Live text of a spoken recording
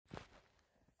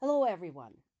Hello,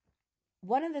 everyone.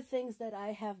 One of the things that I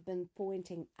have been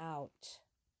pointing out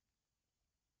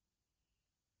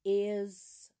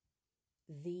is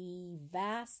the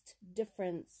vast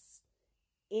difference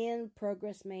in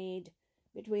progress made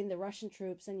between the Russian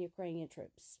troops and Ukrainian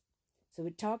troops. So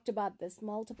we talked about this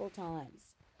multiple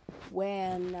times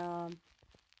when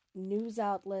news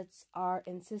outlets are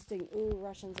insisting, oh,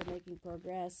 Russians are making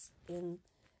progress in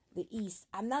the East.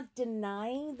 I'm not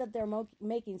denying that they're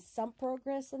making some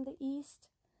progress in the East,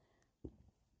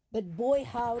 but boy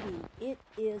howdy, it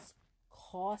is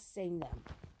costing them.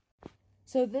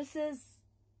 So this is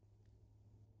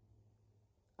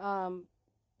from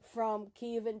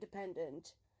Kyiv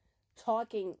Independent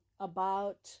talking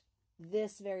about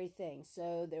this very thing.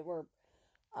 So there were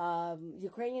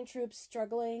Ukrainian troops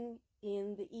struggling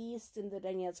in the east, in the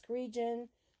Donetsk region.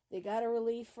 They got a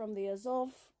relief from the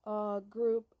Azov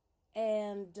group,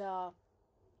 and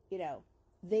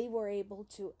they were able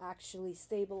to actually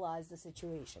stabilize the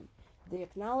situation. They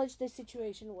acknowledged the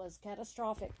situation was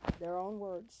catastrophic, their own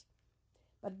words,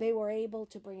 but they were able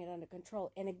to bring it under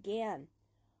control. And again,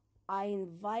 I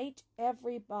invite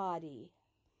everybody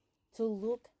to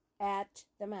look at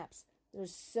the maps.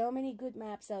 There's so many good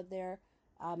maps out there.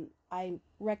 I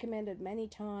recommended many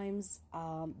times.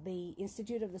 The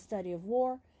Institute of the Study of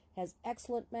War has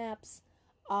excellent maps.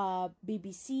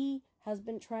 BBC has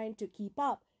been trying to keep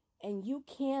up, and you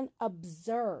can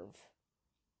observe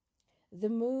the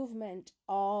movement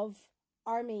of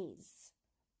armies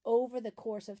over the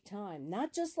course of time,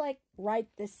 not just like right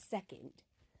this second,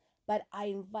 but I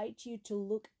invite you to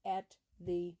look at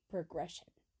the progression,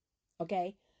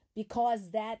 okay?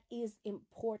 Because that is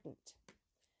important.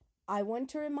 I want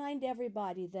to remind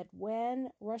everybody that when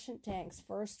Russian tanks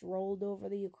first rolled over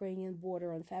the Ukrainian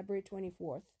border on February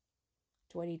 24th,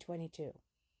 2022,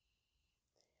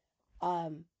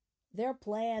 their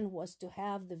plan was to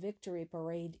have the victory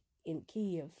parade in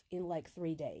Kyiv in like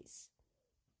 3 days.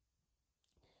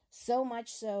 So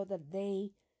much so that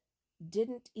they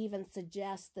didn't even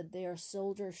suggest that their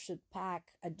soldiers should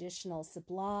pack additional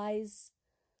supplies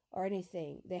or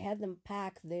anything. They had them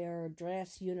pack their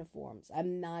dress uniforms.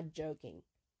 I'm not joking.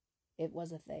 It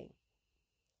was a thing.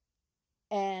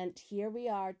 And here we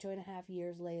are 2.5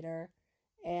 years later,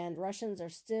 and Russians are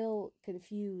still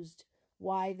confused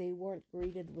why they weren't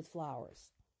greeted with flowers.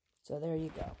 So there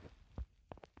you go.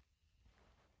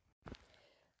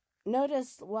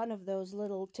 Notice one of those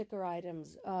little ticker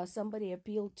items. Somebody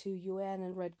appealed to UN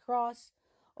and Red Cross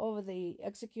over the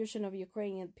execution of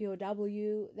Ukrainian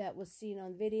POW that was seen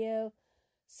on video.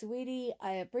 Sweetie,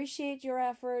 I appreciate your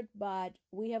effort, but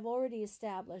we have already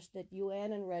established that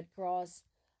UN and Red Cross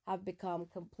have become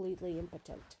completely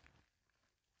impotent.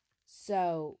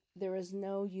 So there is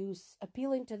no use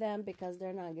appealing to them because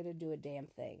they're not going to do a damn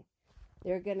thing.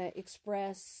 They're going to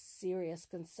express serious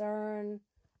concern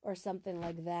or something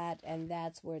like that, and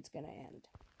that's where it's going to end.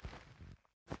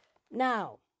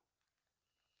 Now,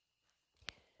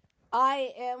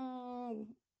 I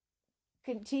am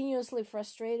continuously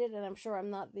frustrated, and I'm sure I'm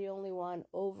not the only one,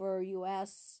 over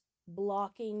U.S.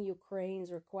 blocking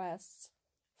Ukraine's requests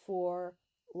for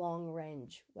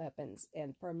long-range weapons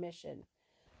and permission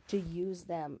to use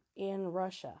them in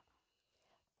Russia.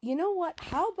 You know what?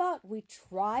 How about we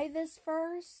try this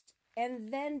first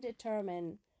and then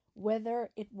determine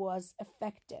whether it was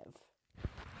effective?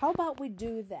 How about we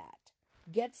do that?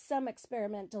 Get some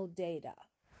experimental data.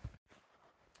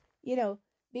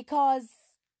 Because,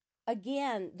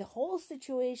 again, the whole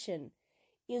situation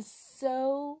is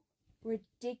so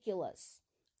ridiculous.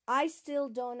 I still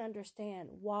don't understand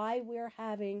why we're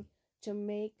having to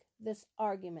make this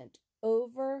argument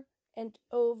over and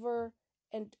over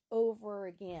and over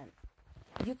again.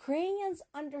 Ukrainians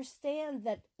understand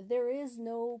that there is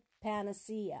no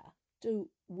panacea to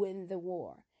win the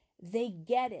war. They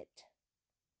get it.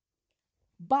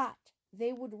 But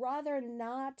they would rather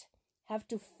not have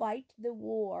to fight the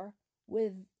war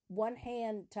with one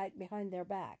hand tied behind their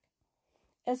back,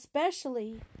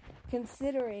 especially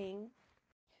considering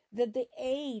that the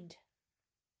aid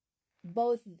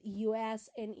both US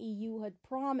and EU had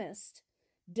promised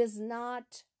does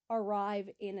not arrive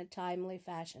in a timely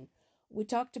fashion. We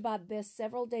talked about this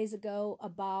several days ago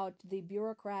about the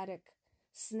bureaucratic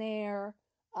snare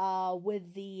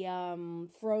with the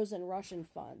frozen Russian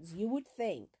funds. You would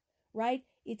think, right?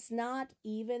 It's not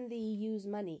even the EU's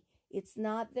money. It's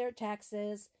not their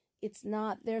taxes. It's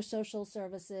not their social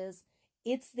services.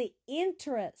 It's the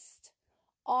interest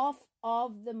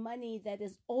of the money that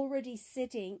is already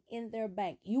sitting in their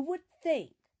bank. You would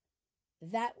think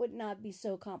that would not be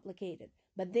so complicated,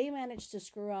 but they managed to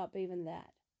screw up even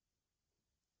that.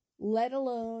 Let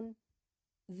alone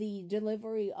the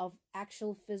delivery of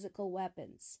actual physical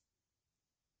weapons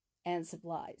and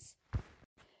supplies.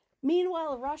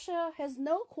 Meanwhile, Russia has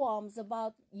no qualms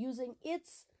about using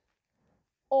its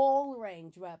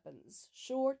all-range weapons,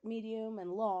 short, medium,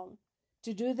 and long,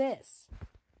 to do this.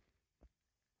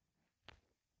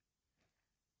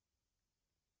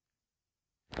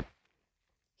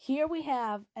 Here we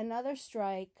have another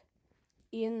strike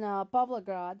in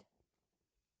Pavlograd,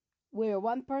 where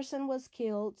one person was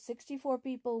killed, 64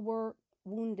 people were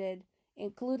wounded,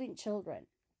 including children.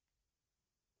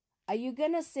 Are you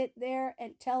going to sit there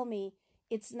and tell me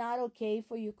it's not okay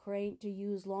for Ukraine to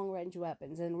use long-range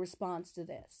weapons in response to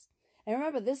this? And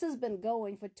remember, this has been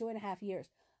going for 2.5 years.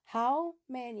 How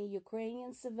many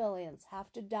Ukrainian civilians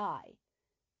have to die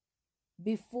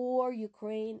before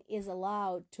Ukraine is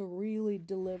allowed to really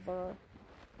deliver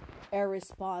a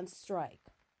response strike?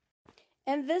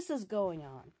 And this is going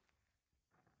on.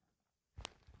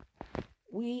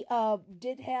 We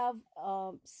did have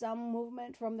some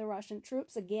movement from the Russian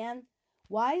troops. Again,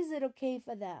 why is it okay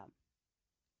for them?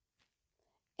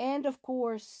 And of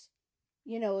course,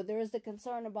 you know, there is the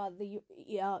concern about the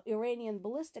Iranian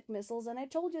ballistic missiles. And I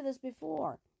told you this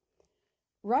before.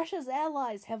 Russia's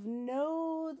allies have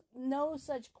no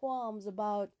such qualms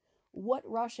about what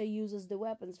Russia uses the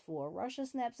weapons for. Russia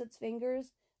snaps its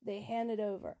fingers, they hand it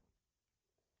over.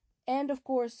 And of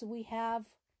course, we have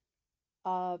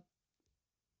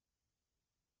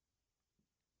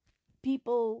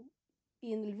people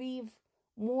in Lviv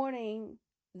mourning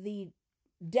the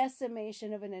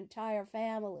decimation of an entire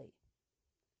family,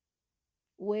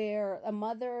 where a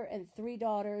mother and 3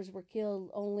 daughters were killed.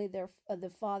 Only the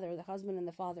husband and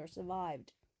the father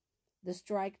survived the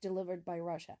strike delivered by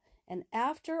Russia. And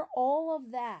after all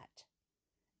of that,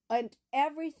 and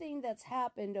everything that's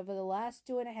happened over the last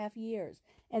 2.5 years,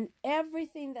 and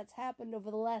everything that's happened over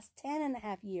the last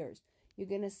 10.5 years, you're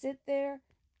going to sit there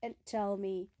and tell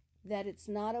me that it's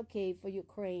not okay for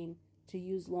Ukraine to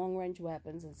use long-range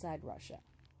weapons inside Russia.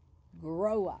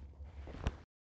 Grow up.